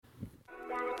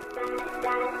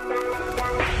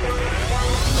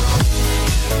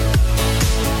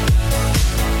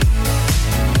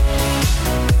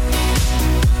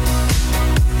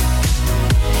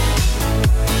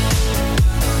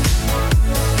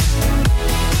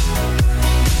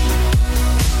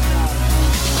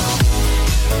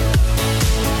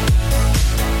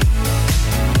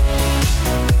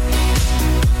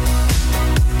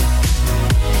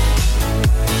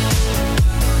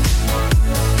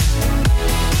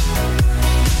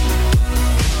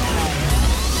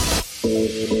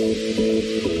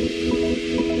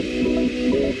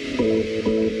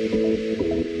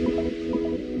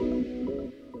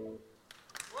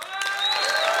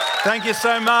Thank you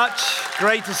so much.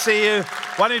 Great to see you.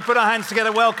 Why don't we put our hands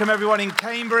together? Welcome everyone in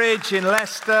Cambridge, in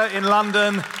Leicester, in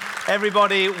London,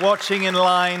 everybody watching in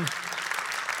line.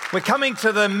 We're coming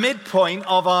to the midpoint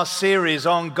of our series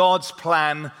on God's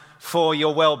plan for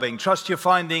your well-being. Trust you're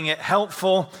finding it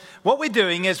helpful. What we're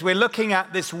doing is we're looking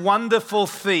at this wonderful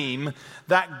theme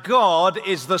that God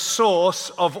is the source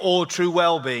of all true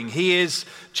well-being. He is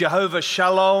Jehovah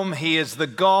Shalom. He is the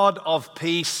God of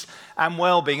peace and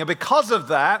well-being. And because of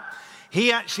that,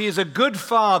 he actually is a good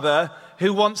father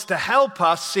who wants to help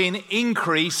us see an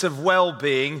increase of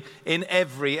well-being in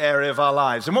every area of our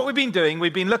lives. And what we've been doing,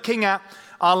 we've been looking at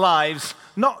our lives,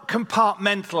 not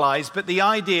compartmentalized, but the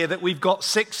idea that we've got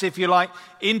 6, if you like,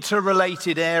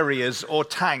 interrelated areas or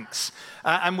tanks.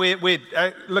 And we're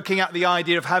looking at the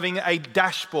idea of having a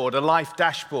dashboard, a life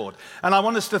dashboard. And I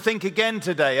want us to think again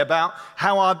today about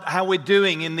how we're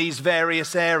doing in these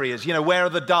various areas. You know, where are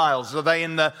the dials? Are they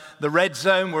in the red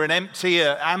zone? We're in empty,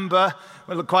 amber.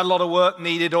 Well, quite a lot of work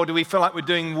needed. Or do we feel like we're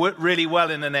doing really well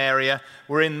in an area?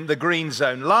 We're in the green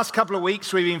zone. The last couple of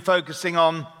weeks, we've been focusing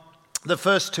on the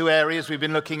first 2 areas. We've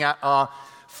been looking at our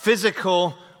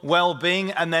physical well-being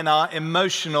and then our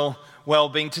emotional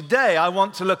well-being. Today, I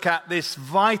want to look at this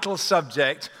vital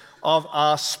subject of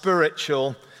our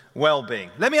spiritual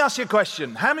well-being. Let me ask you a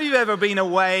question. How many of you have ever been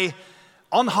away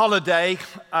on holiday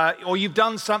or you've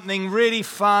done something really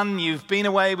fun? You've been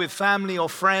away with family or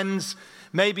friends.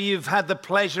 Maybe you've had the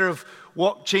pleasure of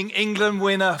watching England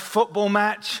win a football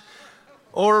match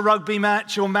or a rugby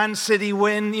match, or Man City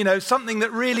win, you know, something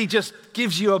that really just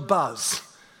gives you a buzz.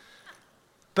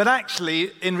 But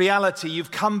actually, in reality,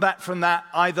 you've come back from that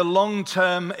either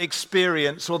long-term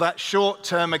experience or that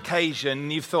short-term occasion,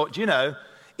 and you've thought, you know,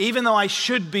 even though I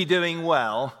should be doing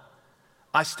well,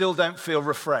 I still don't feel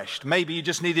refreshed. Maybe you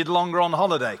just needed longer on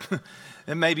holiday,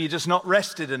 and maybe you're just not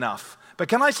rested enough. But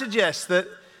can I suggest that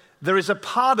there is a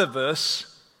part of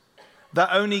us that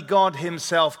only God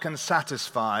himself can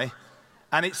satisfy,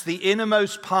 and it's the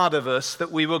innermost part of us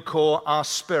that we will call our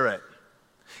spirit.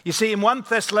 You see, in 1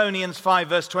 Thessalonians 5,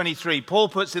 verse 23, Paul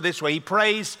puts it this way. He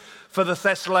prays for the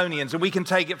Thessalonians, and we can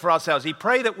take it for ourselves. He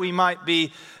prayed that we might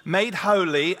be made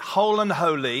holy, whole and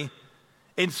holy,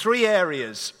 in 3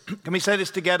 areas. Can we say this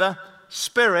together?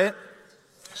 Spirit,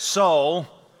 soul,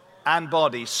 and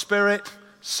body. Spirit,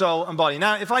 soul, and body.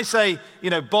 Now, if I say,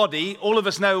 body, all of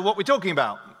us know what we're talking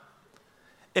about.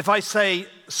 If I say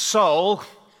soul,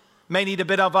 may need a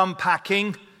bit of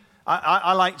unpacking.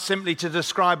 I like simply to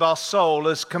describe our soul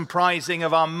as comprising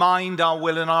of our mind, our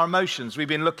will, and our emotions. We've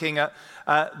been looking at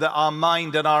our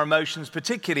mind and our emotions,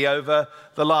 particularly over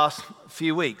the last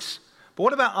few weeks. But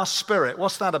what about our spirit?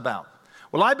 What's that about?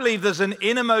 Well, I believe there's an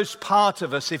innermost part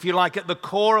of us, if you like, at the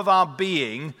core of our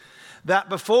being, that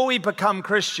before we become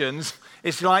Christians,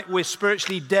 it's like we're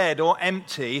spiritually dead or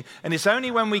empty, and it's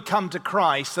only when we come to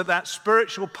Christ that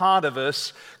spiritual part of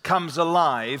us comes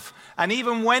alive. And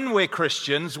even when we're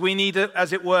Christians, we need to,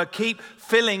 as it were, keep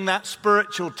filling that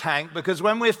spiritual tank, because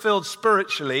when we're filled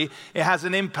spiritually, it has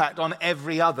an impact on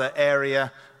every other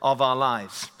area of our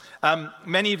lives.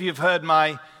 Many of you have heard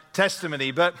my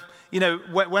testimony, but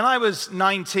when I was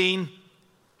 19,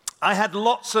 I had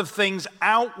lots of things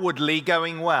outwardly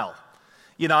going well.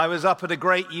 I was up at a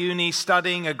great uni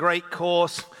studying a great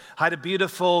course. I had a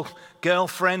beautiful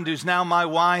girlfriend who's now my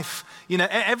wife.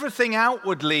 Everything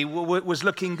outwardly was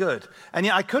looking good. And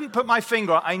yet I couldn't put my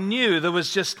finger on it. I knew there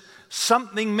was just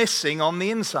something missing on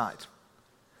the inside.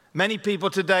 Many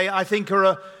people today, I think,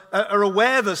 are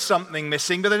aware there's something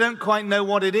missing, but they don't quite know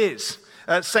what it is.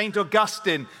 St.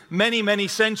 Augustine, many, many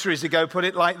centuries ago, put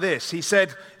it like this. He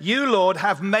said, "You, Lord,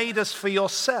 have made us for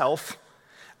yourself,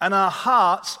 and our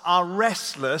hearts are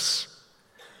restless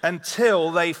until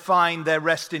they find their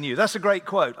rest in you." That's a great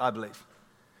quote, I believe.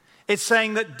 It's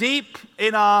saying that deep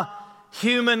in our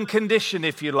human condition,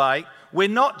 if you like, we're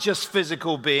not just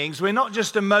physical beings, we're not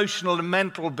just emotional and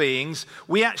mental beings,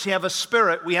 we actually have a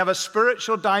spirit, we have a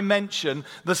spiritual dimension.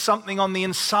 There's something on the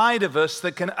inside of us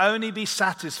that can only be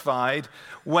satisfied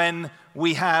when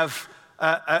we have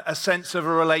a sense of a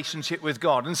relationship with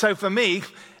God. And so for me,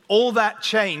 all that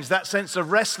changed, that sense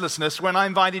of restlessness, when I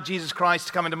invited Jesus Christ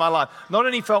to come into my life. Not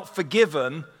only felt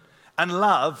forgiven and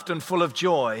loved and full of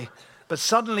joy, but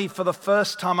suddenly, for the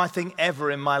first time, I think ever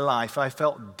in my life, I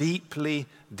felt deeply,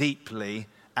 deeply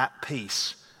at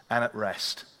peace and at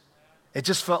rest. It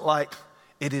just felt like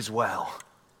it is well.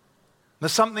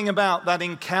 There's something about that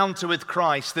encounter with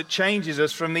Christ that changes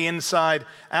us from the inside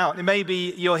out. And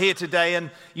maybe you're here today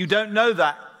and you don't know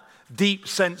that deep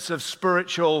sense of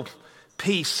spiritual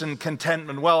peace and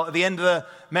contentment. Well, at the end of the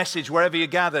message, wherever you're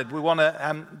gathered, we want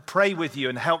to pray with you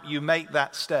and help you make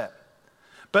that step.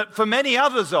 But for many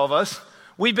others of us,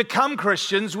 we become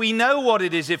Christians. We know what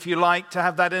it is, if you like, to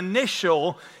have that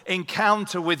initial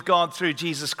encounter with God through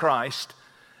Jesus Christ.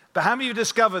 But how many of you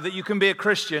discover that you can be a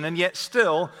Christian and yet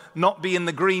still not be in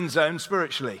the green zone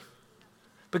spiritually?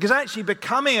 Because actually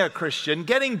becoming a Christian,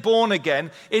 getting born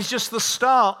again, is just the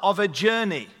start of a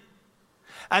journey.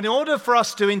 And in order for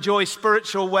us to enjoy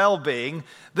spiritual well-being,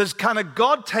 there's kind of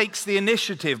God takes the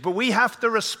initiative, but we have to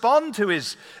respond to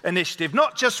his initiative,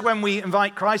 not just when we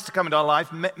invite Christ to come into our life,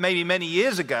 maybe many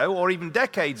years ago or even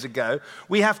decades ago.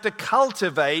 We have to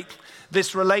cultivate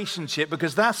this relationship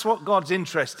because that's what God's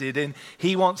interested in.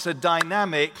 He wants a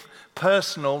dynamic,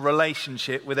 personal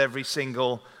relationship with every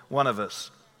single one of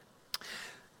us.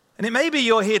 And it may be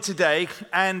you're here today,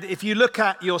 and if you look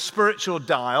at your spiritual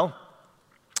dial,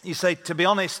 you say, to be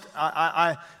honest,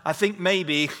 I think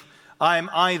maybe I'm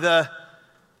either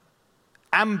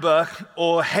amber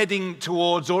or heading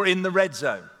towards or in the red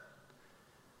zone.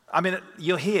 I mean,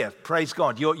 you're here, praise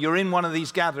God. You're in one of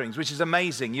these gatherings, which is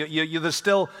amazing. There's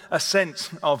still a sense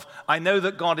of, I know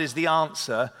that God is the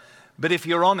answer, but if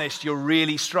you're honest, you're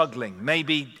really struggling.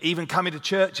 Maybe even coming to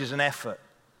church is an effort.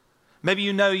 Maybe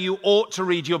you know you ought to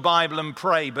read your Bible and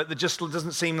pray, but there just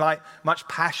doesn't seem like much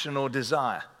passion or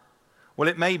desire. Well,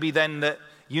 it may be then that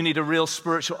you need a real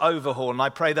spiritual overhaul, and I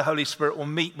pray the Holy Spirit will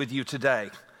meet with you today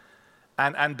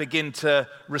and begin to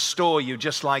restore you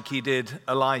just like he did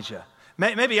Elijah.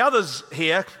 Maybe others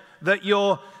here that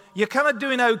you're kind of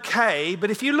doing okay, but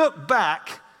if you look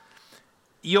back,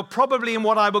 you're probably in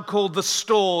what I would call the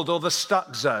stalled or the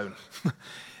stuck zone.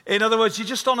 In other words, you're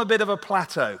just on a bit of a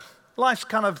plateau. Life's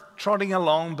kind of trotting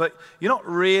along, but you're not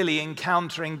really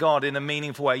encountering God in a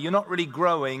meaningful way. You're not really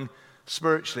growing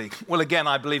spiritually. Well, again,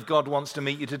 I believe God wants to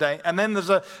meet you today. And then there's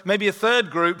maybe a third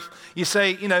group. You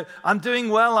say, I'm doing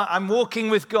well, I'm walking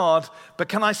with God, but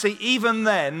can I say even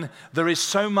then, there is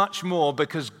so much more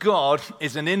because God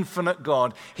is an infinite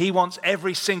God. He wants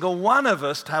every single one of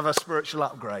us to have a spiritual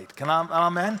upgrade.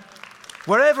 Amen?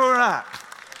 Wherever we're at,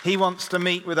 he wants to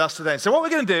meet with us today. So what we're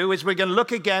going to do is we're going to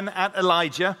look again at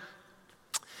Elijah,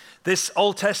 this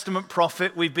Old Testament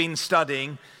prophet we've been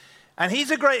studying. And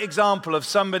he's a great example of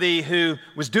somebody who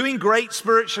was doing great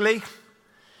spiritually,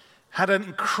 had an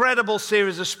incredible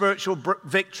series of spiritual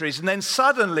victories, and then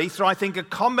suddenly, through I think a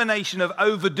combination of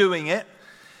overdoing it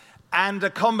and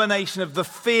a combination of the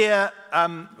fear,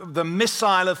 the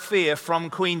missile of fear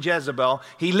from Queen Jezebel,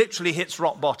 he literally hits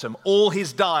rock bottom. All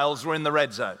his dials were in the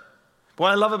red zone. What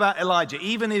I love about Elijah,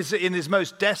 even in his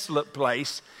most desolate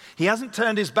place, he hasn't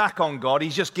turned his back on God,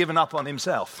 he's just given up on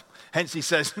himself. Hence he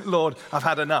says, Lord, I've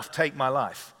had enough, take my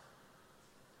life.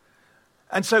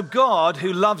 And so God,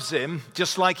 who loves him,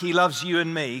 just like he loves you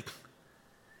and me,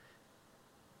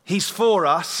 he's for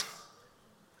us.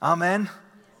 Amen.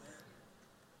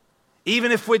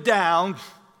 Even if we're down,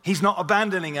 he's not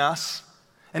abandoning us.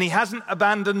 And he hasn't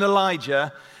abandoned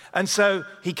Elijah. And so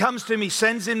he comes to him, he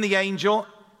sends in the angel.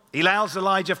 He allows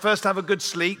Elijah first to have a good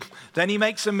sleep, then he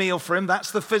makes a meal for him.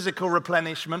 That's the physical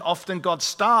replenishment. Often God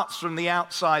starts from the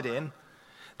outside in.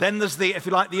 Then there's the, if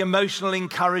you like, the emotional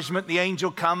encouragement. The angel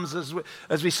comes,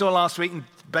 as we saw last week, and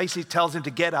basically tells him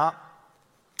to get up.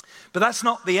 But that's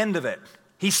not the end of it.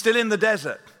 He's still in the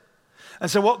desert. And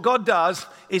so what God does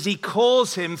is he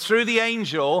calls him through the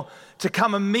angel to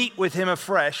come and meet with him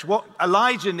afresh. What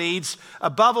Elijah needs,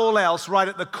 above all else, right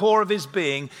at the core of his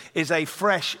being, is a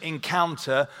fresh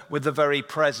encounter with the very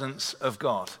presence of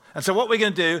God. And so what we're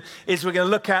going to do is we're going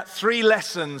to look at 3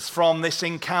 lessons from this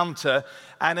encounter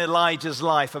and Elijah's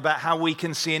life about how we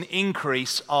can see an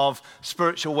increase of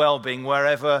spiritual well-being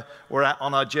wherever we're at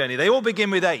on our journey. They all begin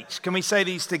with H. Can we say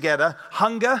these together?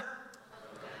 Hunger,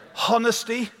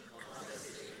 honesty,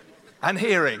 and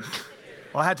hearing.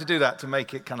 Well, I had to do that to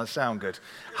make it kind of sound good.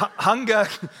 Hunger,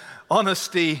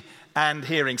 honesty, and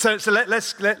hearing. So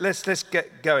let's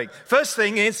get going. First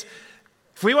thing is,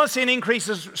 If we want to see an increase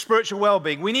of spiritual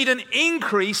well-being, we need an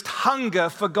increased hunger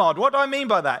for God. What do I mean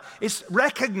by that? It's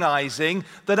recognizing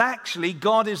that actually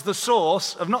God is the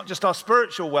source of not just our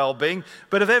spiritual well-being,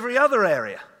 but of every other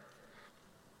area.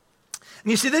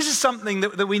 And you see, this is something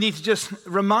that we need to just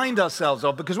remind ourselves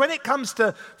of, because when it comes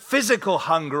to physical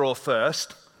hunger or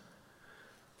thirst,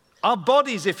 our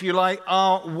bodies, if you like,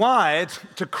 are wired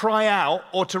to cry out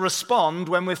or to respond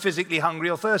when we're physically hungry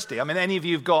or thirsty. I mean, any of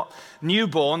you who've got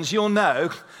newborns, you'll know,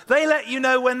 they let you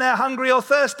know when they're hungry or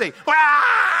thirsty.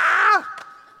 Wah!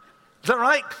 Is that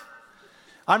right?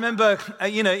 I remember,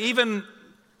 even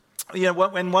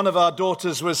when one of our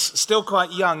daughters was still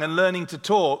quite young and learning to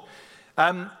talk,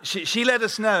 she let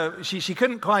us know, she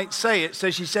couldn't quite say it, so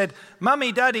she said,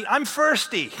 "Mummy, Daddy, I'm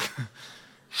thirsty."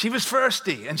 She was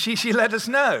thirsty, and she let us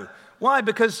know. Why?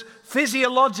 Because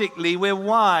physiologically, we're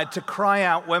wired to cry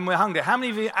out when we're hungry. How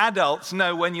many of you adults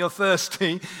know when you're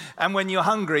thirsty and when you're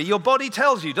hungry? Your body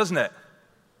tells you, doesn't it?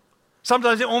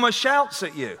 Sometimes it almost shouts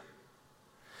at you.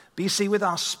 But you see, with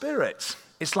our spirits,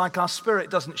 it's like our spirit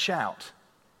doesn't shout.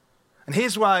 And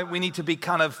here's why we need to be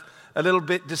kind of a little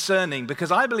bit discerning,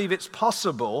 because I believe it's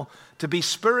possible to be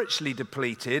spiritually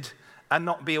depleted and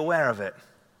not be aware of it.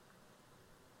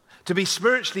 To be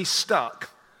spiritually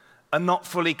stuck and not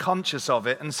fully conscious of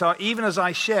it. And so even as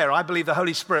I share, I believe the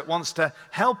Holy Spirit wants to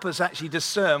help us actually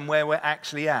discern where we're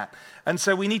actually at. And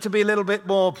so we need to be a little bit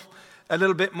more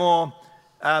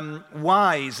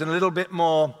wise and a little bit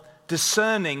more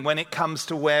discerning when it comes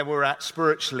to where we're at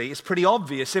spiritually. It's pretty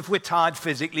obvious. If we're tired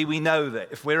physically, we know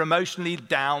that. If we're emotionally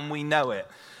down, we know it.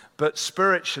 But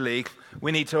spiritually,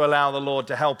 we need to allow the Lord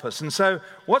to help us. And so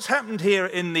what's happened here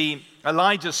in the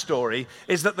Elijah story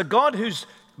is that the God who's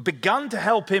begun to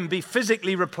help him be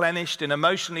physically replenished and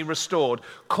emotionally restored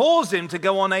calls him to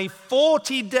go on a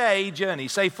 40-day journey.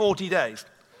 Say 40 days.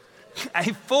 A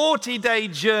 40-day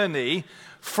journey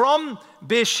from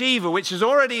Beersheba, which is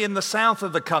already in the south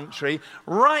of the country,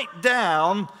 right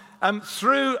down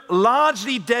through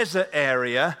largely desert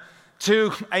area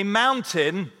to a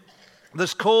mountain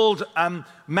that's called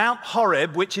Mount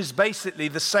Horeb, which is basically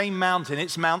the same mountain.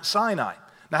 It's Mount Sinai.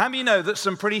 Now, how many of you know that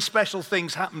some pretty special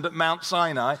things happened at Mount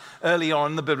Sinai early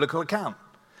on in the biblical account?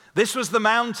 This was the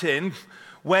mountain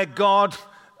where God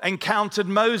encountered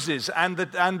Moses and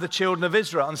the children of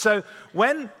Israel. And so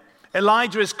when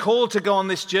Elijah is called to go on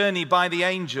this journey by the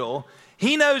angel,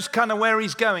 he knows kind of where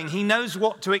he's going. He knows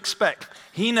what to expect.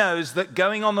 He knows that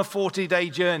going on the 40-day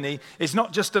journey is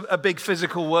not just a big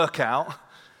physical workout.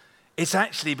 It's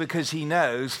actually because he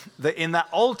knows that in that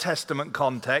Old Testament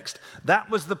context,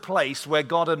 that was the place where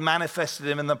God had manifested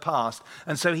him in the past.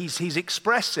 And so he's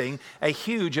expressing a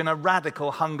huge and a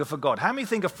radical hunger for God. How many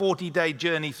think a 40-day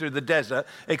journey through the desert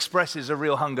expresses a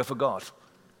real hunger for God?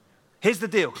 Here's the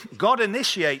deal. God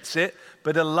initiates it,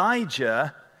 but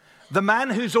Elijah, the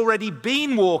man who's already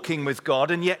been walking with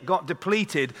God and yet got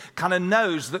depleted, kind of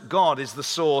knows that God is the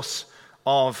source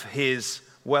of his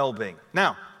well-being.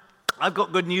 Now, I've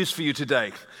got good news for you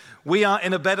today. We are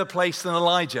in a better place than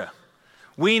Elijah.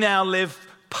 We now live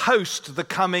post the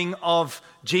coming of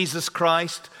Jesus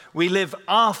Christ. We live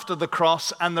after the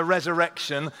cross and the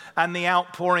resurrection and the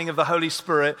outpouring of the Holy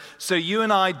Spirit. So you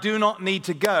and I do not need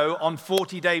to go on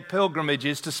 40-day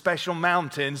pilgrimages to special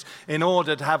mountains in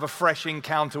order to have a fresh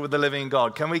encounter with the living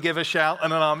God. Can we give a shout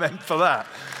and an amen for that?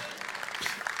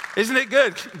 Isn't it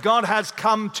good? God has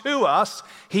come to us.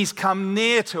 He's come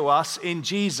near to us in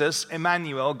Jesus,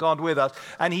 Emmanuel, God with us.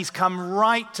 And he's come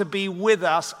right to be with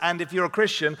us. And if you're a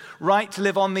Christian, right to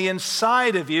live on the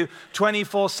inside of you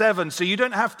 24/7. So you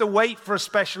don't have to wait for a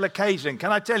special occasion.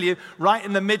 Can I tell you, right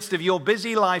in the midst of your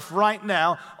busy life right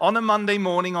now, on a Monday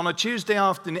morning, on a Tuesday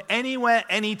afternoon, anywhere,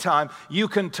 anytime, you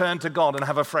can turn to God and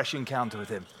have a fresh encounter with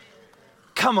him.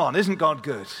 Come on, isn't God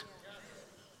good?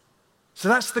 So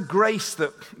that's the grace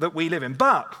that we live in.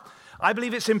 But I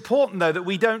believe it's important, though, that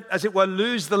we don't, as it were,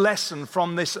 lose the lesson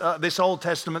from this Old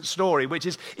Testament story, which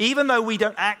is even though we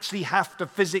don't actually have to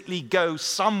physically go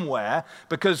somewhere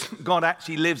because God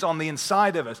actually lives on the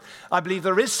inside of us, I believe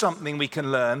there is something we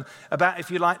can learn about,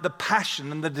 if you like, the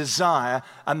passion and the desire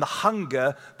and the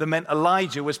hunger that meant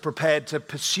Elijah was prepared to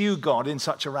pursue God in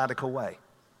such a radical way.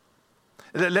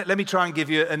 Let me try and give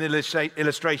you an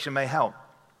illustration may help.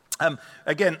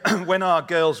 Again, when our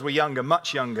girls were younger,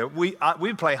 much younger,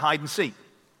 we'd play hide and seek.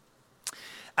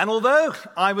 And although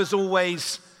I was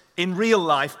always, in real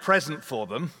life, present for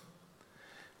them,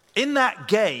 in that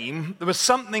game, there was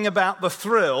something about the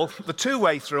thrill, the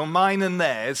two-way thrill, mine and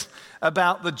theirs,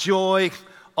 about the joy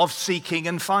of seeking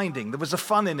and finding. There was a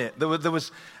fun in it. There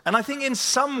was, and I think in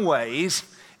some ways,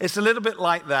 it's a little bit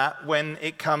like that when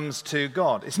it comes to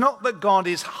God. It's not that God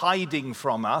is hiding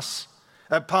from us.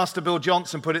 Pastor Bill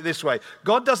Johnson put it this way: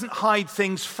 God doesn't hide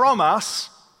things from us,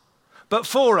 but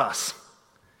for us.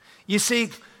 You see,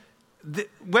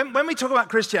 when we talk about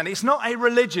Christianity, it's not a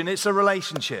religion, it's a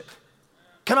relationship.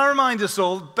 Can I remind us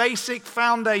all, basic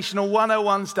foundational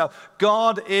 101 stuff,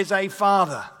 God is a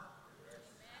father.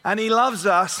 And he loves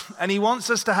us, and he wants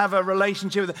us to have a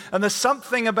relationship with him. And there's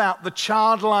something about the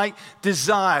childlike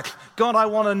desire. God, I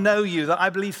want to know you, that I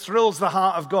believe thrills the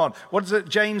heart of God. What does it,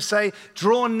 James say?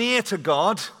 Draw near to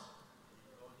God.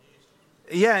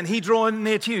 Yeah, and he draw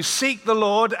near to you. Seek the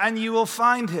Lord, and you will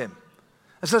find him.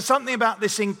 And so something about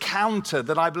this encounter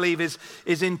that I believe is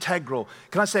integral.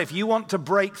 Can I say, if you want to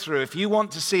break through, if you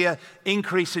want to see an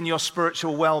increase in your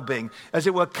spiritual well-being, as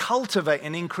it were, cultivate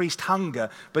an increased hunger,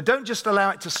 but don't just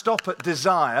allow it to stop at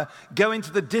desire, go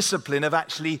into the discipline of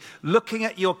actually looking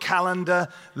at your calendar,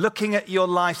 looking at your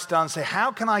lifestyle and say,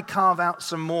 how can I carve out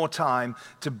some more time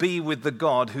to be with the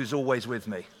God who's always with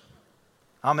me?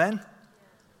 Amen?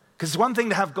 Because it's one thing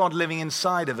to have God living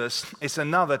inside of us. It's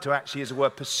another to actually, as it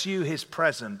were, pursue his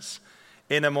presence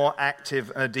in a more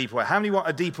active and a deeper way. How many want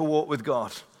a deeper walk with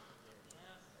God?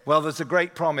 Well, there's a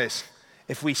great promise.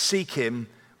 If we seek him,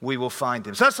 we will find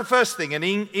him. So that's the first thing, an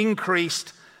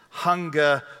increased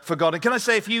hunger for God. And can I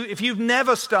say, if you've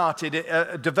never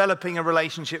started developing a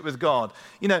relationship with God,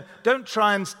 don't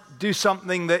try and do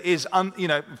something that is,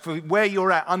 for where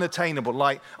you're at, unattainable.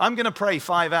 Like, I'm going to pray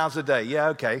 5 hours a day. Yeah,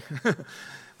 okay.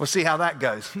 We'll see how that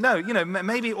goes. No,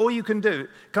 maybe all you can do,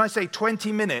 can I say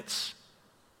 20 minutes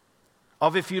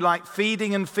of, if you like,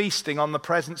 feeding and feasting on the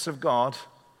presence of God,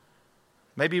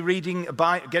 maybe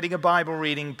getting a Bible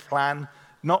reading plan,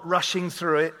 not rushing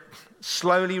through it,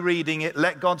 slowly reading it,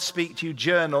 let God speak to you,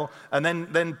 journal, and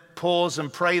then pause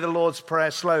and pray the Lord's Prayer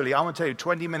slowly. I'm going to tell you,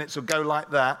 20 minutes will go like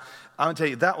that. I'm going to tell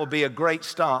you, that will be a great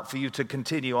start for you to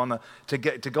continue to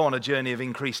go on a journey of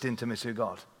increased intimacy with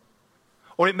God.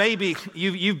 Or it may be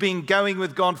you've been going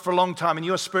with God for a long time and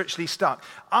you're spiritually stuck.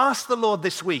 Ask the Lord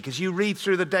this week, as you read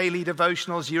through the daily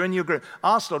devotionals, you're in your group,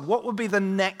 ask the Lord, what would be the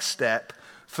next step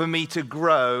for me to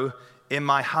grow in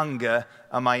my hunger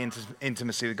and my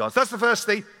intimacy with God? So that's the first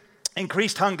thing,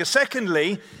 increased hunger.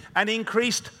 Secondly, an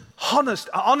increased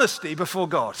honesty before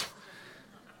God.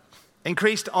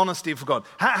 Increased honesty before God.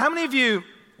 How many of you,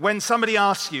 when somebody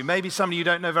asks you, maybe somebody you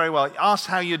don't know very well, asks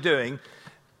how you're doing,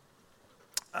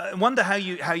 I wonder how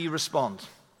you respond.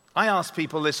 I ask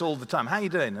people this all the time. How are you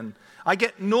doing? And I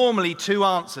get normally two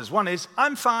answers. One is,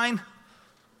 I'm fine.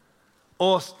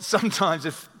 Or sometimes,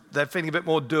 if they're feeling a bit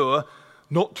more dour,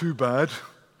 not too bad.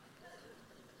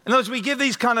 In other words, we give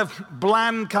these kind of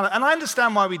bland and I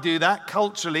understand why we do that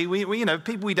culturally. We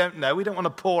people we don't know, we don't want to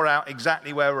pour out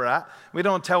exactly where we're at. We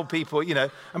don't want to tell people,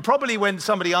 and probably when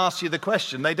somebody asks you the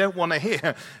question, they don't want to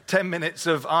hear 10 minutes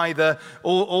of either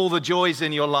all the joys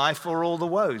in your life or all the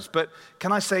woes. But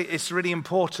can I say it's really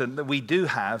important that we do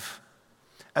have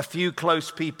a few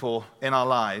close people in our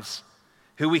lives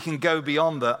who we can go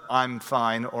beyond the I'm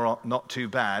fine or not too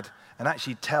bad and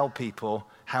actually tell people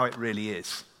how it really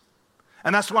is.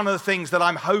 And that's one of the things that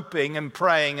I'm hoping and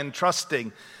praying and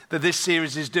trusting that this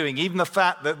series is doing. Even the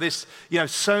fact that this,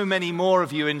 so many more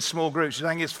of you in small groups, I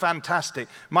think is fantastic.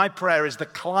 My prayer is the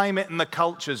climate and the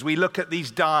cultures. We look at these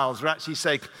dials, we actually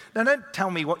say, no, don't tell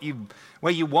me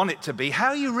where you want it to be. How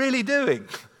are you really doing?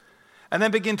 And then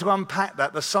begin to unpack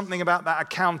that. There's something about that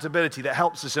accountability that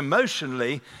helps us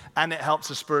emotionally and it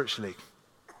helps us spiritually.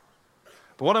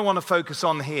 But what I want to focus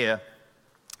on here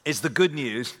is the good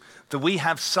news that we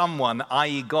have someone,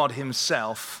 i.e. God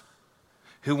himself,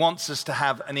 who wants us to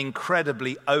have an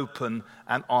incredibly open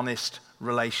and honest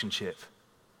relationship.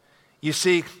 You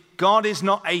see, God is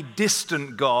not a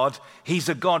distant God. He's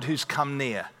a God who's come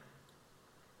near.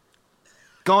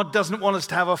 God doesn't want us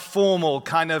to have a formal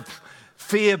kind of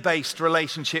fear-based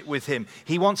relationship with him.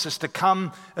 He wants us to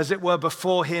come, as it were,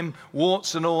 before him,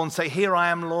 warts and all, and say, here I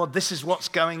am, Lord, this is what's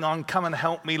going on. Come and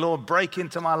help me, Lord. Break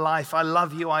into my life. I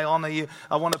love you. I honor you.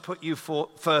 I want to put you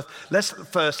first.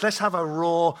 Let's have a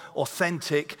raw,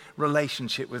 authentic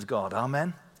relationship with God.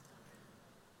 Amen?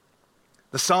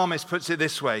 The psalmist puts it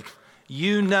this way,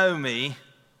 you know me,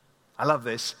 I love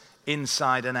this,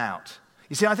 inside and out.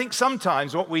 You see, I think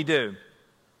sometimes what we do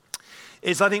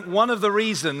is I think one of the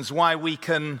reasons why we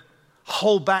can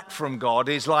hold back from God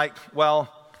is like,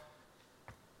 well,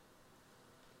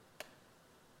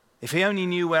 if he only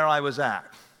knew where I was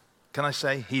at. Can I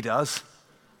say he does?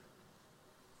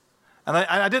 And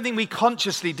I don't think we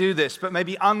consciously do this, but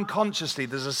maybe unconsciously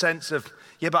there's a sense of,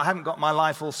 yeah, but I haven't got my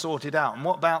life all sorted out. And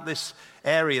what about this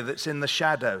area that's in the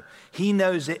shadow? He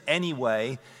knows it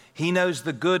anyway. He knows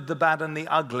the good, the bad, and the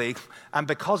ugly. And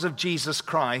because of Jesus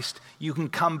Christ, you can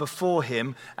come before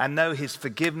him and know his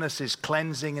forgiveness, his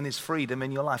cleansing, and his freedom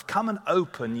in your life. Come and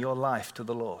open your life to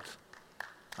the Lord.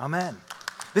 Amen.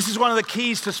 This is one of the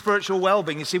keys to spiritual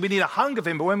well-being. You see, we need a hunger for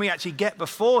him, but when we actually get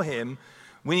before him,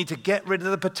 we need to get rid of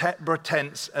the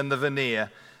pretense and the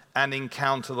veneer and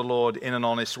encounter the Lord in an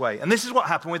honest way. And this is what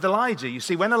happened with Elijah. You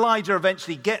see, when Elijah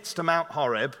eventually gets to Mount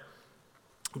Horeb,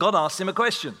 God asks him a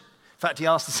question. In fact, he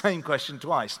asked the same question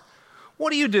twice.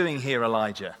 What are you doing here,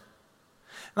 Elijah?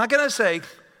 And I'm going to say,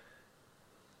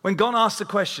 when God asks a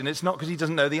question, it's not because he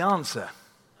doesn't know the answer.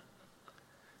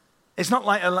 It's not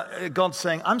like God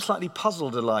saying, I'm slightly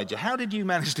puzzled, Elijah. How did you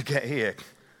manage to get here?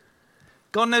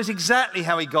 God knows exactly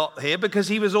how he got here because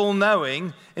he was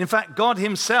all-knowing. In fact, God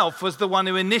himself was the one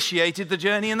who initiated the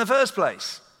journey in the first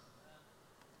place.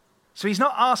 So he's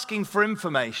not asking for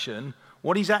information.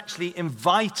 What he's actually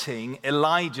inviting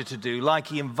Elijah to do, like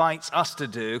he invites us to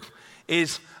do,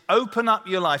 is open up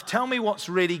your life. Tell me what's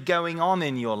really going on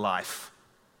in your life,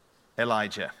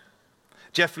 Elijah.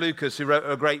 Jeff Lucas, who wrote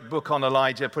a great book on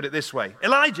Elijah, put it this way.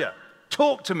 Elijah,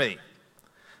 talk to me.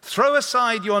 Throw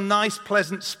aside your nice,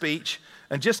 pleasant speech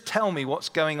and just tell me what's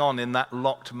going on in that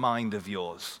locked mind of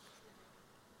yours.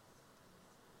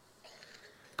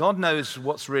 God knows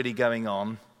what's really going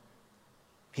on.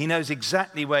 He knows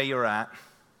exactly where you're at,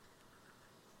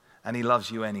 and he loves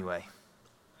you anyway.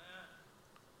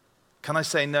 Can I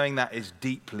say, knowing that is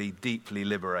deeply, deeply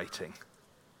liberating.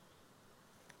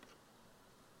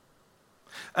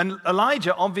 And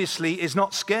Elijah obviously is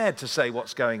not scared to say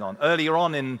what's going on. Earlier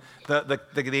on in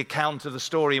the account of the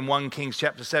story in 1 Kings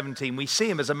chapter 17, we see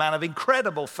him as a man of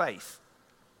incredible faith,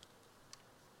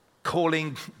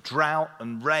 calling drought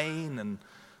and rain and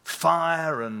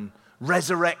fire and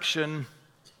resurrection.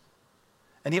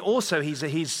 And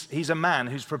he's a man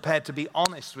who's prepared to be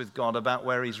honest with God about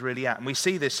where he's really at. And we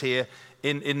see this here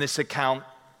in this account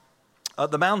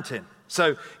at the mountain.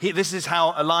 So this is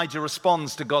how Elijah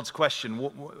responds to God's question.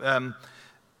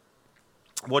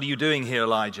 What are you doing here,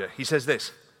 Elijah? He says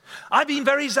this, I've been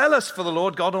very zealous for the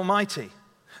Lord God Almighty.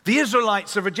 The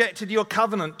Israelites have rejected your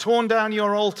covenant, torn down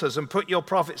your altars, and put your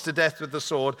prophets to death with the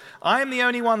sword. I am the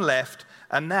only one left,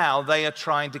 and now they are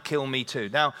trying to kill me too.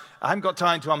 Now, I haven't got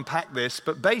time to unpack this,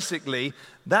 but basically,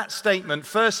 that statement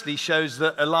firstly shows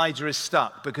that Elijah is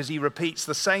stuck because he repeats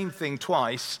the same thing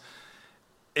twice.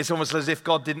 It's almost as if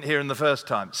God didn't hear him the first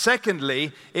time.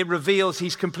 Secondly, it reveals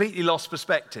he's completely lost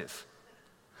perspective.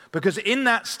 Because in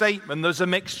that statement, there's a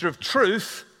mixture of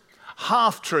truth,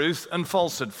 half-truth, and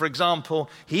falsehood. For example,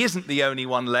 he isn't the only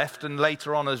one left, and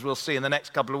later on, as we'll see in the next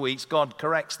couple of weeks, God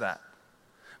corrects that.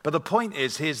 But the point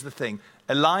is, here's the thing.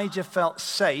 Elijah felt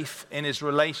safe in his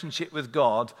relationship with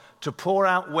God to pour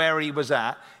out where he was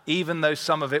at, even though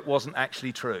some of it wasn't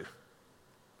actually true.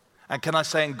 And can I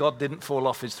say, and God didn't fall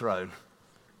off his throne.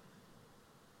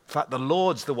 In fact, the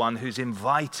Lord's the one who's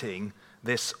inviting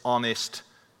this honest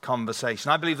conversation.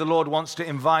 I believe the Lord wants to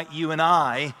invite you and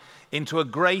I into a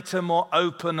greater, more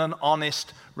open and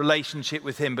honest relationship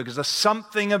with him, because there's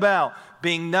something about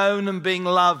being known and being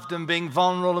loved and being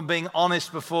vulnerable and being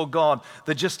honest before God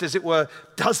that just, as it were,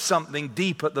 does something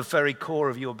deep at the very core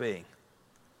of your being.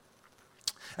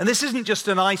 And this isn't just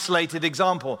an isolated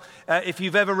example. If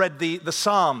you've ever read the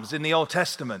Psalms in the Old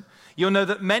Testament, you'll know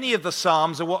that many of the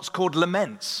Psalms are what's called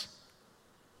laments,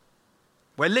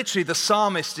 where literally the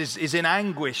psalmist is in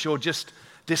anguish or just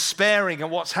despairing at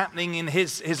what's happening in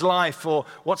his life or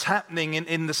what's happening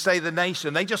in the state of the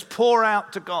nation. They just pour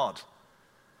out to God.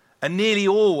 And nearly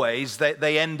always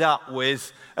they end up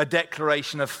with a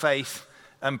declaration of faith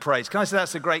and praise. Can I say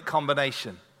that's a great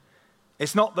combination?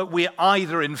 It's not that we're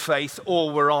either in faith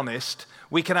or we're honest.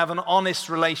 We can have an honest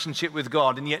relationship with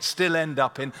God and yet still end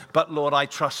up in, but Lord, I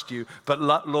trust you.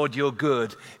 But Lord, you're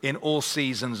good in all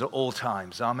seasons at all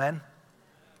times. Amen?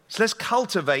 So let's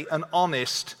cultivate an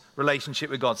honest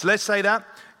relationship with God. So let's say that.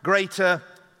 Greater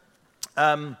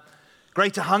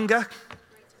hunger.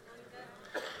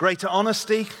 Greater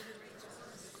honesty.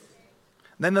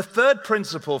 Then the third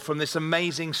principle from this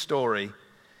amazing story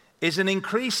is an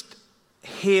increased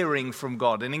hearing from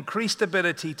God, an increased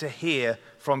ability to hear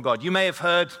from God. You may have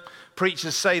heard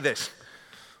preachers say this: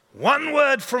 one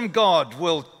word from God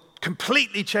will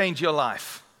completely change your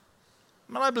life.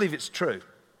 Well, I believe it's true.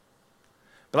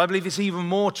 But I believe it's even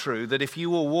more true that if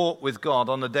you will walk with God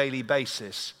on a daily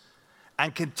basis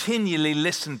and continually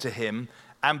listen to him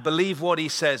and believe what he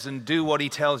says and do what he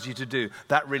tells you to do,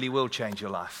 that really will change your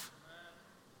life.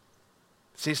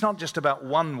 See, it's not just about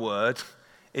one word.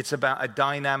 It's about a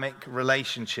dynamic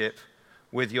relationship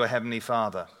with your Heavenly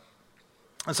Father.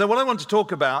 And so what I want to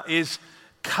talk about is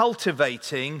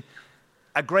cultivating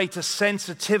a greater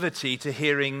sensitivity to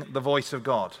hearing the voice of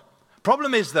God.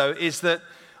 Problem is, though, is that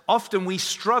often we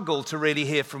struggle to really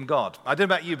hear from God. I don't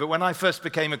know about you, but when I first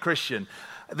became a Christian,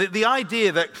 the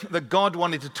idea that God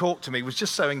wanted to talk to me was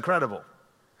just so incredible.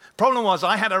 Problem was,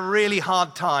 I had a really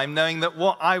hard time knowing that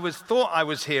what I thought I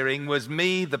was hearing was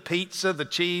me, the pizza, the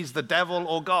cheese, the devil,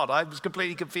 or God. I was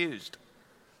completely confused.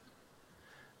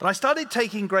 But I started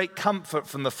taking great comfort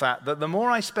from the fact that the more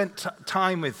I spent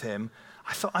time with him,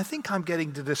 I thought, I think I'm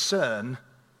getting to discern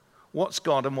what's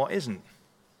God and what isn't.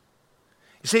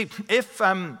 You see, if,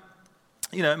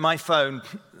 my phone,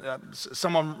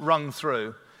 someone rung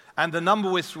through, and the number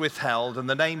was withheld, and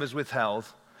the name was withheld,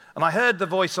 and I heard the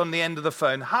voice on the end of the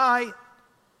phone, "Hi,"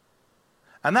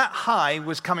 and that "hi"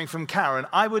 was coming from Karen,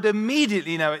 I would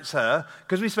immediately know it's her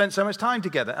because we spent so much time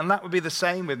together. And that would be the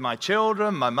same with my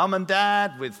children, my mum and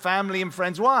dad, with family and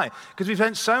friends. Why? Because we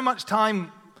spent so much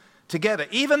time together.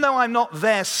 Even though I'm not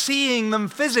there seeing them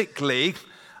physically,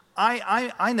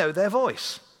 I know their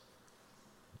voice.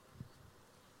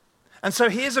 And so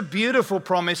here's a beautiful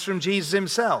promise from Jesus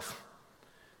himself.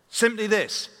 Simply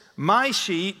this: my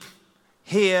sheep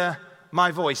hear my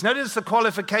voice. Notice the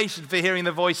qualification for hearing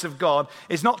the voice of God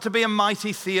is not to be a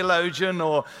mighty theologian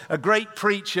or a great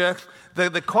preacher.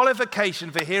 The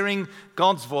qualification for hearing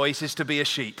God's voice is to be a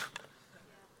sheep.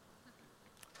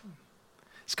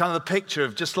 It's kind of the picture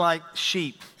of just like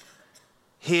sheep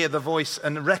hear the voice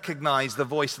and recognize the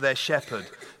voice of their shepherd.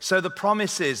 So the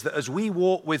promise is that as we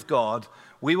walk with God,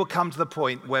 we will come to the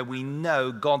point where we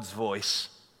know God's voice.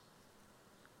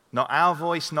 Not our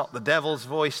voice, not the devil's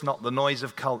voice, not the noise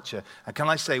of culture. And can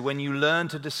I say, when you learn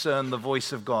to discern the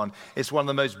voice of God, it's one of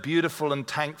the most beautiful and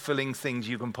tank-filling things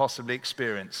you can possibly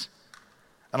experience.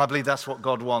 And I believe that's what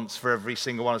God wants for every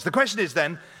single one of us. The question is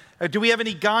then, do we have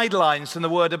any guidelines from the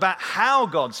Word about how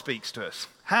God speaks to us?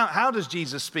 How does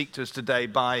Jesus speak to us today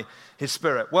by his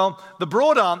Spirit? Well, the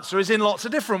broad answer is in lots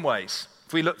of different ways.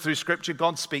 If we look through Scripture,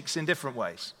 God speaks in different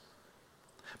ways.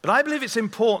 But I believe it's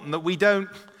important that we don't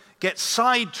get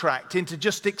sidetracked into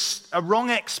just a wrong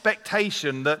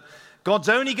expectation that God's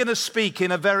only going to speak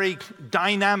in a very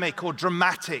dynamic or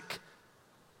dramatic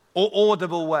or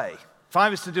audible way. If I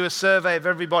was to do a survey of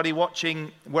everybody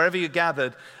watching, wherever you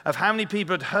gathered, of how many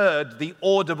people had heard the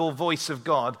audible voice of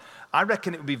God, I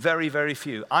reckon it would be very, very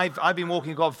few. I've been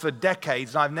walking with God for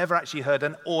decades, and I've never actually heard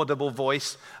an audible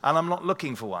voice, and I'm not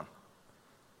looking for one.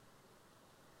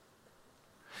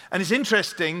 And it's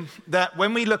interesting that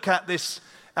when we look at this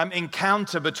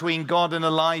encounter between God and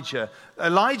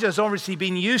Elijah's obviously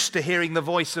been used to hearing the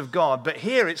voice of God, but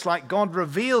here it's like God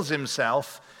reveals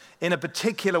himself in a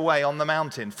particular way on the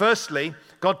mountain. Firstly,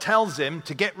 God tells him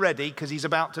to get ready because he's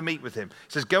about to meet with him.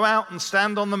 He says, go out and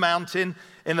stand on the mountain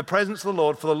in the presence of the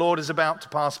Lord, for the Lord is about to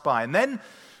pass by. And then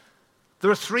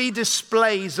there are 3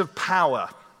 displays of power.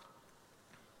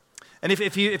 And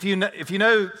if you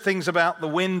know things about the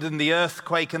wind and the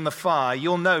earthquake and the fire,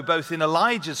 you'll know both in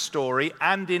Elijah's story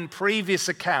and in previous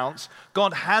accounts,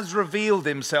 God has revealed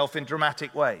himself in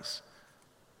dramatic ways.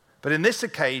 But in this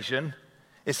occasion,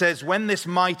 it says, when this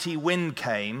mighty wind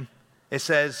came, it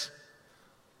says,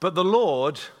 but the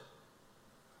Lord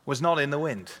was not in the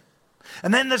wind.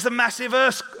 And then there's the massive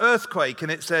earthquake,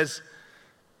 and it says,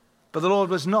 but the Lord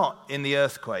was not in the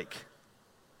earthquake.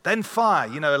 Then fire,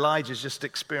 Elijah's just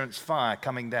experienced fire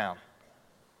coming down.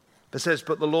 It says,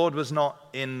 but the Lord was not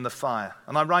in the fire.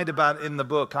 And I write about it in the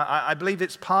book. I believe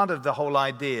it's part of the whole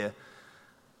idea.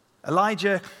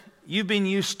 Elijah, you've been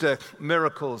used to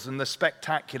miracles and the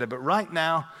spectacular, but right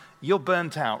now, you're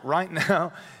burnt out. Right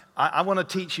now, I want to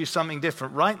teach you something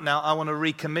different. Right now, I want to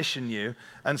recommission you.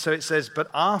 And so it says,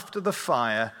 but after the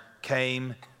fire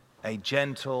came a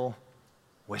gentle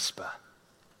whisper.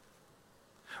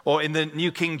 Or in the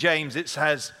New King James, it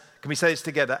says, can we say this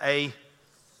together? A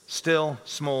still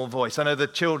small voice. I know the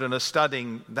children are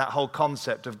studying that whole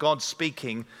concept of God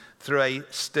speaking through a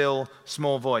still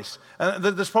small voice.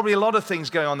 There's probably a lot of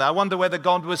things going on there. I wonder whether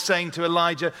God was saying to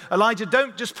Elijah,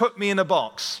 don't just put me in a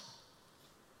box.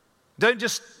 Don't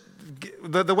just,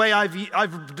 the way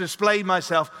I've displayed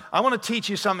myself, I want to teach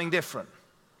you something different.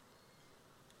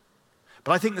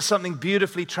 But I think there's something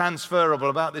beautifully transferable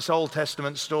about this Old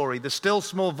Testament story, the still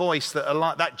small voice,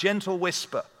 that gentle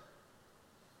whisper.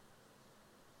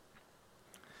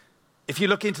 If you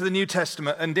look into the New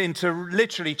Testament and into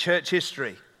literally church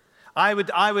history, I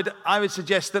would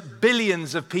suggest that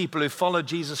billions of people who follow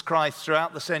Jesus Christ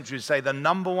throughout the centuries say the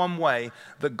number one way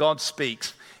that God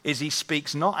speaks is he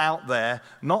speaks not out there,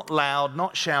 not loud,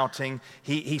 not shouting.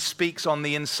 He speaks on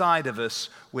the inside of us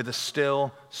with a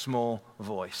still small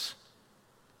voice.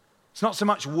 It's not so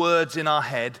much words in our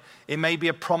head. It may be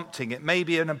a prompting. It may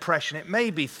be an impression. It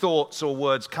may be thoughts or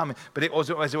words coming. But it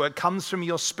also, as it were, it comes from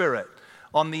your spirit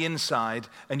on the inside,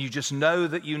 and you just know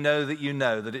that you know that you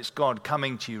know that it's God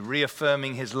coming to you,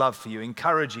 reaffirming his love for you,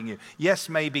 encouraging you. Yes,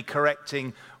 maybe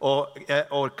correcting or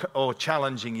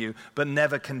challenging you, but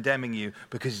never condemning you,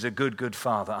 because he's a good, good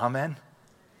Father. Amen?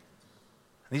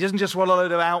 And he doesn't just want a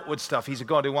load of outward stuff. He's a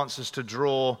God who wants us to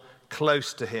draw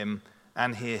close to him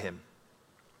and hear him.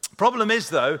 Problem is,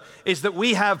 though, is that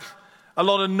we have a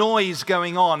lot of noise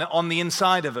going on the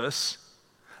inside of us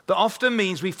that often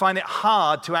means we find it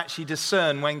hard to actually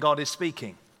discern when God is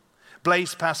speaking.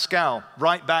 Blaise Pascal,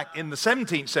 right back in the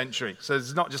 17th century, so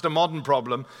it's not just a modern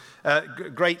problem,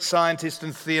 great scientist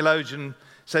and theologian,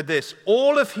 said this: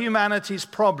 all of humanity's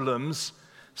problems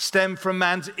stem from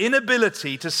man's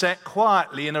inability to sit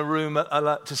quietly in a room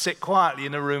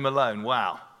alone.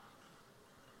 Wow.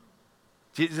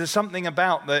 There's something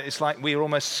about that. It's like we're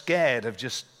almost scared of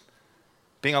just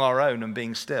being on our own and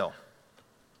being still.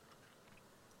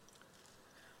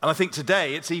 And I think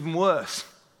today it's even worse.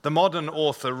 The modern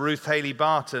author, Ruth Haley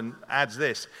Barton, adds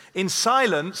this: in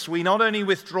silence, we not only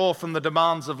withdraw from the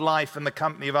demands of life and the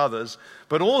company of others,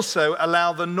 but also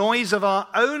allow the noise of our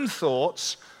own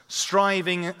thoughts,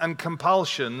 striving and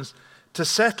compulsions to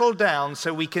settle down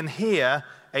so we can hear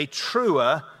a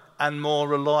truer and more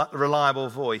reliable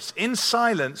voice. In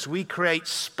silence, we create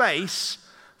space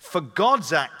for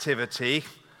God's activity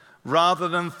rather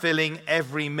than filling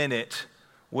every minute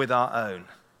with our own.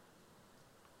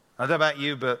 I don't know about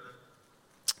you, but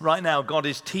right now God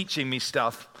is teaching me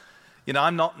stuff. You know,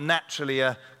 I'm not naturally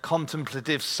a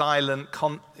contemplative, silent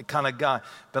kind of guy,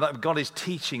 but God is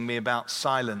teaching me about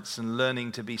silence and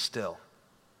learning to be still.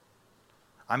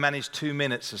 I managed 2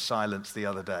 minutes of silence the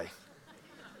other day.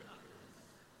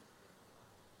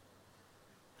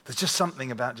 There's just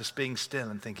something about just being still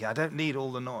and thinking, I don't need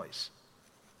all the noise.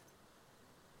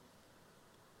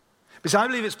 Because I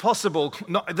believe it's possible.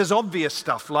 There's obvious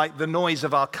stuff like the noise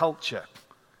of our culture,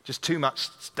 just too much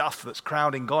stuff that's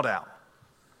crowding God out.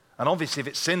 And obviously if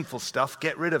it's sinful stuff,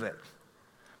 get rid of it.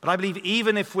 But I believe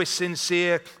even if we're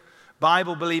sincere,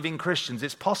 Bible-believing Christians,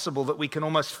 it's possible that we can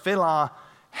almost fill our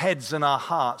heads and our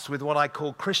hearts with what I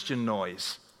call Christian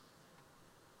noise.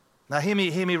 Now hear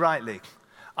me rightly.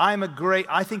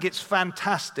 I think it's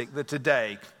fantastic that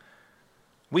today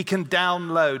we can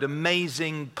download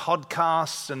amazing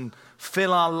podcasts and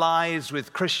fill our lives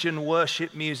with Christian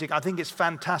worship music. I think it's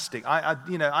fantastic.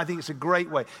 I think it's a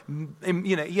great way.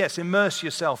 Yes, immerse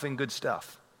yourself in good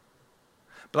stuff.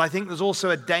 But I think there's also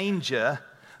a danger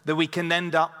that we can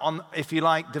end up on, if you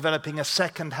like, developing a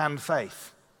second-hand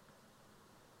faith.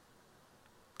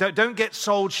 Don't get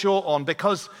sold short on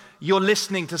because you're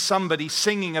listening to somebody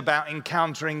singing about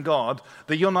encountering God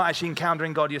that you're not actually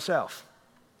encountering God yourself.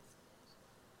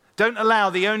 Don't allow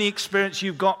the only experience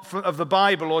you've got of the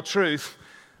Bible or truth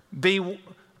be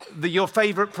your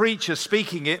favorite preacher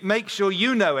speaking it. Make sure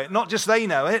you know it, not just they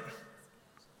know it.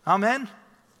 Amen?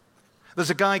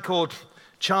 There's a guy called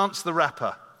Chance the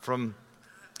Rapper, from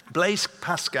Blaise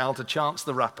Pascal to Chance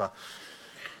the Rapper.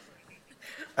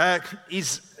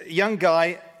 He's a young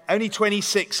guy, only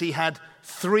 26. He had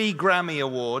 3 Grammy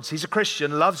Awards. He's a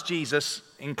Christian, loves Jesus,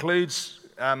 includes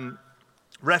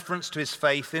reference to his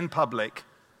faith in public.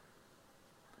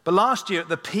 But last year, at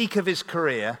the peak of his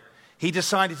career, he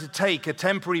decided to take a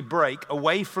temporary break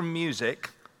away from music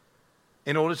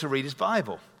in order to read his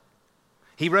Bible.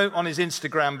 He wrote on his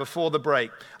Instagram before the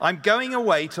break, "I'm going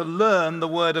away to learn the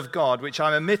Word of God, which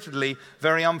I'm admittedly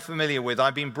very unfamiliar with.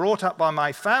 I've been brought up by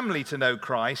my family to know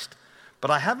Christ,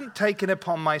 but I haven't taken it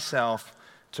upon myself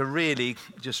to really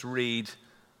just read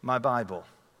my Bible."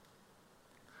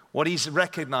 What he's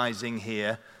recognizing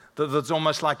here, that there's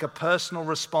almost like a personal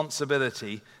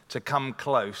responsibility to come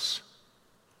close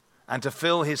and to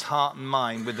fill his heart and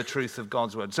mind with the truth of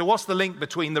God's word. So what's the link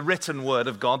between the written word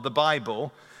of God, the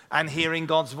Bible, and hearing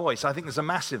God's voice? I think there's a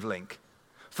massive link.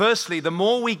 Firstly, the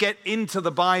more we get into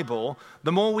the Bible,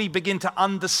 the more we begin to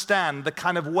understand the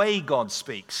kind of way God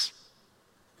speaks.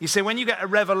 You see, when you get a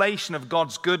revelation of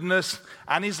God's goodness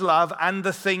and his love and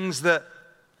the things that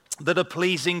are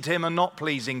pleasing to him and not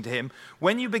pleasing to him,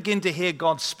 when you begin to hear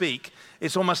God speak,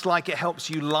 it's almost like it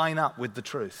helps you line up with the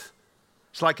truth.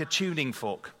 It's like a tuning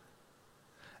fork.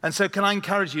 And so can I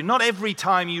encourage you, not every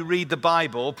time you read the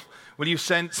Bible will you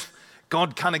sense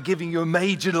God kind of giving you a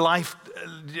major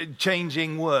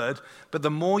life-changing word, but the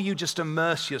more you just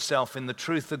immerse yourself in the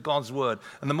truth of God's word,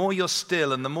 and the more you're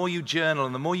still, and the more you journal,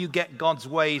 and the more you get God's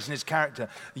ways and his character,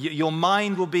 your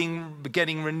mind will be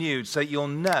getting renewed so you'll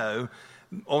know,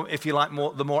 or if you like,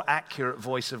 the more accurate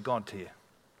voice of God to you.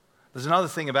 There's another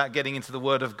thing about getting into the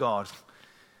Word of God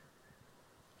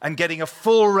and getting a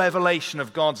full revelation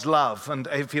of God's love and,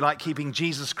 if you like, keeping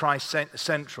Jesus Christ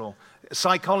central.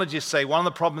 Psychologists say one of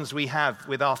the problems we have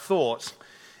with our thoughts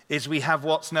is we have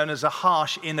what's known as a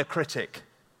harsh inner critic.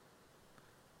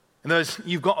 In other words,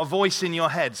 you've got a voice in your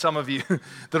head, some of you,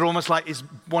 that almost like is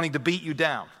wanting to beat you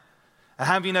down. And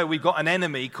how do you know we've got an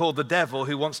enemy called the devil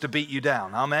who wants to beat you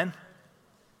down? Amen?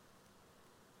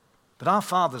 But our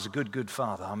Father's a good, good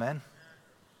Father. Amen?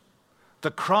 The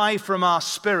cry from our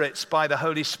spirits by the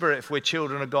Holy Spirit, if we're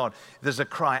children of God, there's a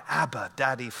cry, Abba,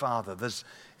 Daddy, Father.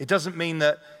 It doesn't mean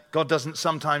that God doesn't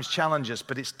sometimes challenge us,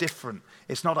 but it's different.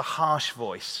 It's not a harsh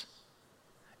voice.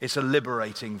 It's a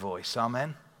liberating voice.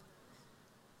 Amen?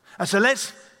 And so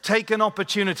let's take an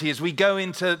opportunity as we go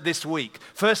into this week.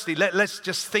 Firstly, let's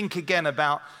just think again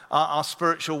about our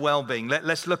spiritual well-being.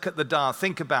 Let's look at the dial.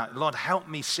 Think about, Lord, help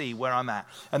me see where I'm at.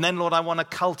 And then, Lord, I want to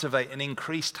cultivate an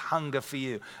increased hunger for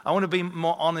you. I want to be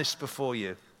more honest before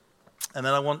you. And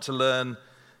then I want to learn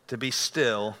to be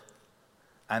still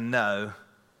and know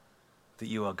that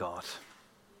you are God.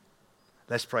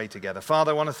 Let's pray together.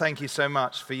 Father, I want to thank you so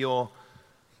much for your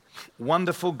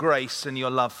wonderful grace and your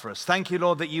love for us. Thank you,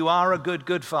 Lord, that you are a good,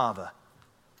 good Father.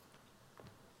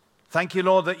 Thank you,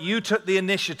 Lord, that you took the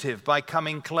initiative by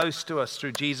coming close to us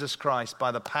through Jesus Christ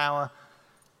by the power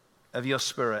of your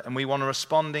Spirit, and we want to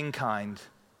respond in kind.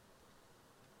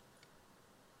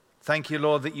 Thank you,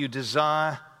 Lord, that you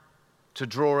desire to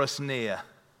draw us near,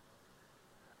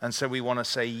 and so we want to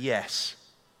say yes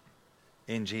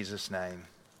in Jesus' name.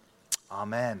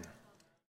 Amen.